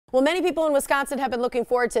Well, many people in Wisconsin have been looking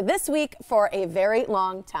forward to this week for a very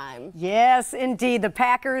long time. Yes, indeed. The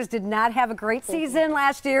Packers did not have a great season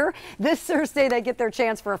last year. This Thursday, they get their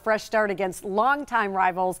chance for a fresh start against longtime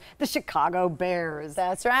rivals, the Chicago Bears.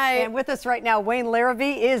 That's right. And with us right now, Wayne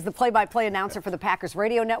Larrivee is the play-by-play announcer for the Packers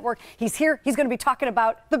Radio Network. He's here. He's going to be talking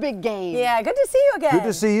about the big game. Yeah, good to see you again. Good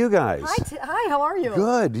to see you guys. Hi, how are you?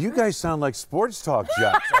 Good. You guys sound like sports talk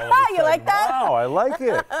jocks. You like that? Wow, I like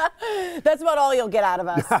it. That's about all you'll get out of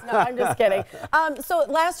us. No, I'm just kidding. So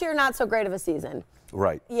last year, not so great of a season.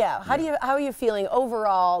 Right. Yeah. How are you feeling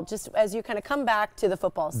overall, just as you kind of come back to the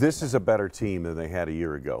football season? This is a better team than they had a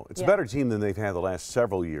year ago. It's a better team than they've had the last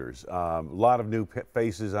several years. A lot of new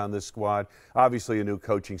faces on this squad. Obviously, a new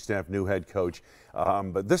coaching staff, new head coach.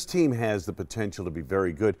 But this team has the potential to be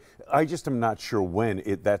very good. I just am not sure when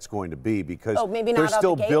that's going to be because they're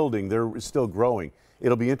still building. They're still growing.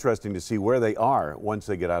 It'll be interesting to see where they are once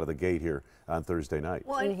they get out of the gate here on Thursday night.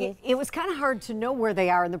 Well, it was kind of hard to know where they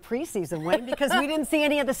are in the preseason, Wayne, because we didn't see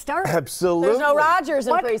any of the starters. Absolutely. There's no Rodgers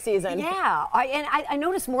in preseason. Yeah, I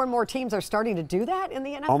noticed more and more teams are starting to do that in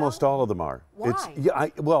the NFL. Almost all of them are.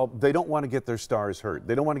 Why? Well, they don't want to get their stars hurt.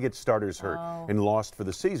 They don't want to get starters hurt and lost for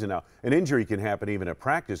the season. Now, an injury can happen even at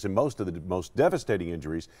practice, and most of the most devastating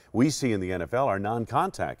injuries we see in the NFL are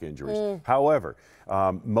non-contact injuries. However,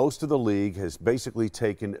 most of the league has basically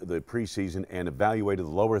taken the preseason and evaluated the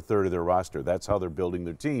lower third of their roster. That's how they're building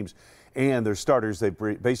their teams. And their starters, they've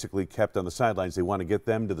basically kept on the sidelines. They want to get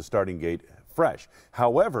them to the starting gate fresh.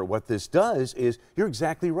 However, what this does is, you're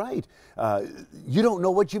exactly right. You don't know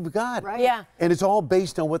what you've got. Right. Yeah. And it's all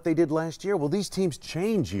based on what they did last year. Well, these teams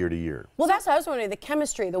change year to year. Well, that's what I was wondering, the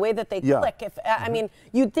chemistry, the way that they click. I mean,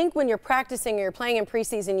 you'd think when you're practicing or you're playing in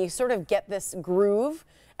preseason, you sort of get this groove,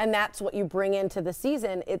 and that's what you bring into the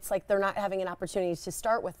season. It's like they're not having an opportunity to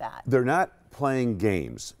start with that. They're not playing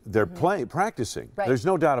games. They're practicing. Right. There's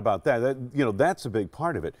no doubt about that. That's a big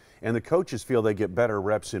part of it. And the coaches feel they get better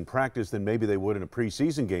reps in practice than maybe they would in a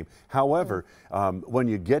preseason game. However, when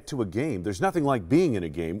you get to a game, there's nothing like being in a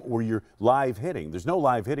game where you're live hitting. There's no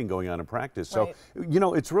live hitting going on in practice. So,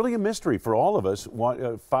 it's really a mystery for all of us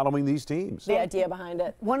following these teams. The idea behind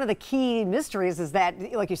it. One of the key mysteries is that,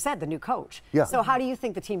 like you said, the new coach. Yeah. So how do you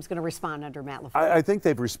think the team's going to respond under Matt LaFleur? I think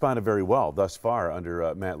they've responded very well thus far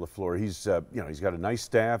under Matt LaFleur. He's got a nice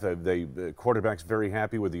staff. The quarterback's very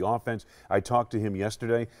happy with the offense. I talked to him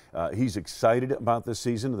yesterday. He's excited about this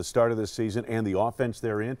season, the start of this season, and the offense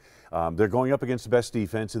they're in. They're going up against the best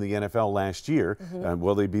defense in the NFL last year.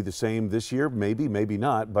 Will they be the same this year? Maybe, maybe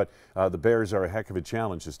not. But the Bears are a heck of a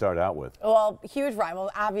challenge to start out with. Well, huge rival,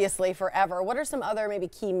 obviously, forever. What are some other maybe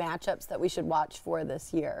key matchups that we should watch for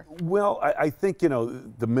this year? Well, I think,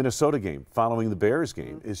 the Minnesota game following the Bears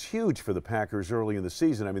game is huge for the Packers early in the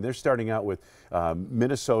season. I mean, they're starting out with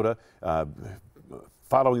Minnesota,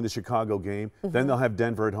 following the Chicago game. Then they'll have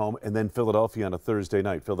Denver at home, and then Philadelphia on a Thursday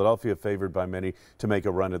night. Philadelphia favored by many to make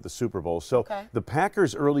a run at the Super Bowl. So the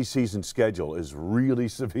Packers' early season schedule is really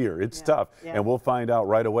severe. It's tough, and we'll find out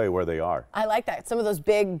right away where they are. I like that. Some of those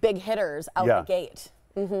big hitters out the gate.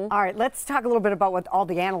 All right, let's talk a little bit about what all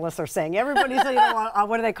the analysts are saying. Everybody's,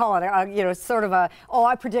 what do they call it? Sort of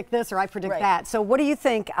I predict this or I predict that. So what do you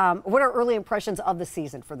think, what are early impressions of the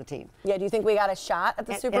season for the team? Yeah, do you think we got a shot at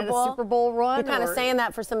the Super Bowl? A Super Bowl run? You're kind of saying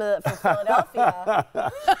that for Philadelphia.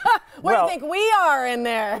 Where do you think we are in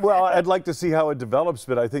there? Well, I'd like to see how it develops,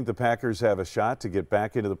 but I think the Packers have a shot to get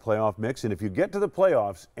back into the playoff mix. And if you get to the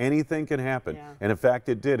playoffs, anything can happen. And in fact,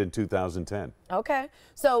 it did in 2010. Okay.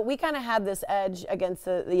 So we kind of had this edge against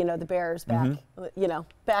the Bears back,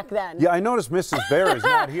 back then. Yeah, I noticed Mrs. Bear is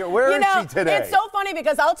not here. Where is she today? It's so funny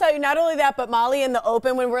because I'll tell you, not only that, but Molly in the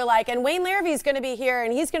open, when we're like, and Wayne Larrivee is going to be here,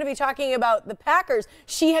 and he's going to be talking about the Packers,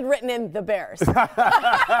 she had written in the Bears. She wanted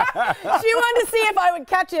to see if I would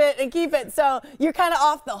catch it and keep it. So you're kind of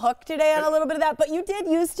off the hook today on a little bit of that, but you did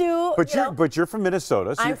used to. But you're from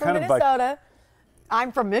Minnesota, so I'm you're from kind Minnesota. of like.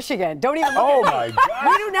 I'm from Michigan. Don't even look Oh, at my me. God.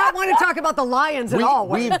 We do not want to talk about the Lions at all.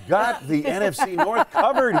 We've got the NFC North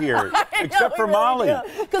covered here, except for Molly.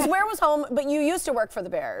 Because where was home? But you used to work for the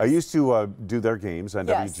Bears. I used to do their games on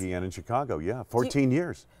WGN in Chicago. Yeah, 14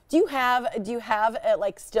 years. Do you have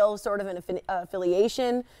like still sort of an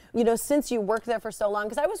affiliation, since you worked there for so long?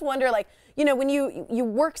 Because I always wonder, like, when you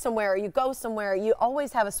work somewhere or you go somewhere, you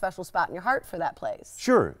always have a special spot in your heart for that place.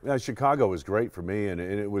 Sure. Chicago was great for me, and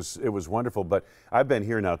it was wonderful. But I've been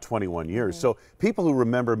here now 21 years. So people who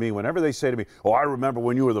remember me, whenever they say to me, "Oh, I remember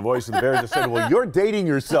when you were the voice of the Bears," I said, "Well, you're dating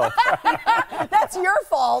yourself." That's your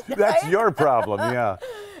fault. That's your problem. Yeah.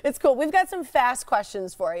 It's cool. We've got some fast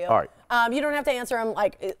questions for you. All right. You don't have to answer them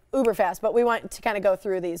like uber fast, but we want to kind of go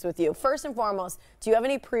through these with you. First and foremost, do you have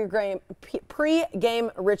any pre-game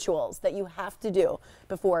rituals that you have to do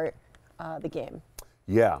before the game?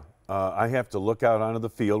 Yeah. I have to look out onto the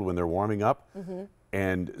field when they're warming up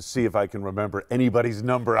and see if I can remember anybody's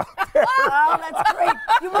number out there. Oh, that's great.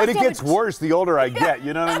 And it gets worse the older I get,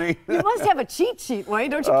 you know what I mean? You must have a cheat sheet, Wayne.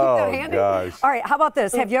 Don't you keep that handy? Gosh. All right, how about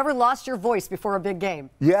this? Have you ever lost your voice before a big game?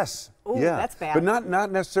 Yes. Ooh, yeah. that's bad. But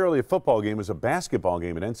not necessarily a football game. It was a basketball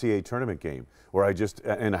game, an NCAA tournament game, where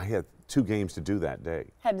and I had 2 games to do that day.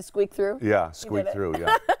 Had to squeak through? Yeah, squeak through,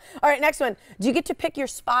 yeah. All right, next one. Do you get to pick your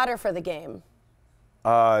spotter for the game?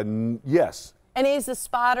 Yes. And is the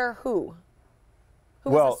spotter who?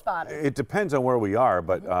 Who is the spotter? It depends on where we are,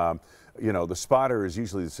 but you know, the spotter is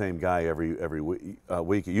usually the same guy every week.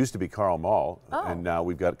 It used to be Carl Mall, and now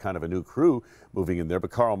we've got kind of a new crew moving in there. But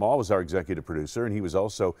Carl Mall was our executive producer, and he was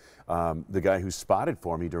also the guy who spotted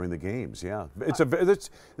for me during the games. Yeah,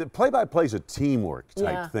 the play-by-play is a teamwork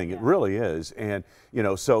type thing. It really is, and you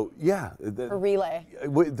know, so yeah, a relay.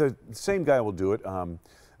 The same guy will do it.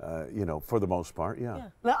 You know, for the most part, yeah.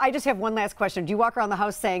 Well, I just have one last question. Do you walk around the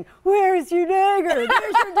house saying, "Where's your dagger? There's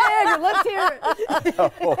your dagger. Let's hear it."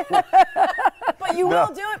 No. But you will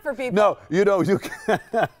do it for people. No, you know, you can,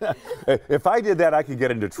 if I did that, I could get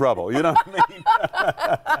into trouble. You know what I mean?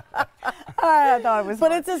 I thought it was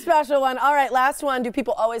But it's a special one. All right, last one. Do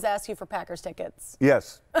people always ask you for Packers tickets?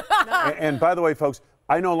 Yes. And by the way, folks,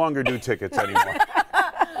 I no longer do tickets anymore.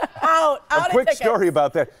 A quick story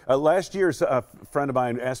about that. Last year, a friend of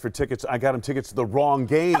mine asked for tickets. I got him tickets to the wrong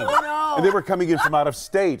game. Oh, no. And they were coming in from out of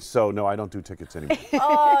state. So, no, I don't do tickets anymore.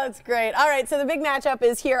 Oh, that's great. All right, so the big matchup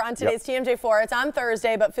is here on today's TMJ4. It's on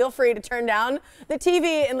Thursday, but feel free to turn down the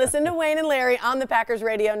TV and listen to Wayne and Larry on the Packers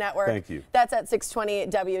Radio Network. Thank you. That's at 620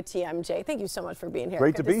 WTMJ. Thank you so much for being here.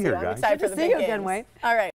 Great to be here, I'm guys. excited Good for to the see big you again, games. Wayne. All right.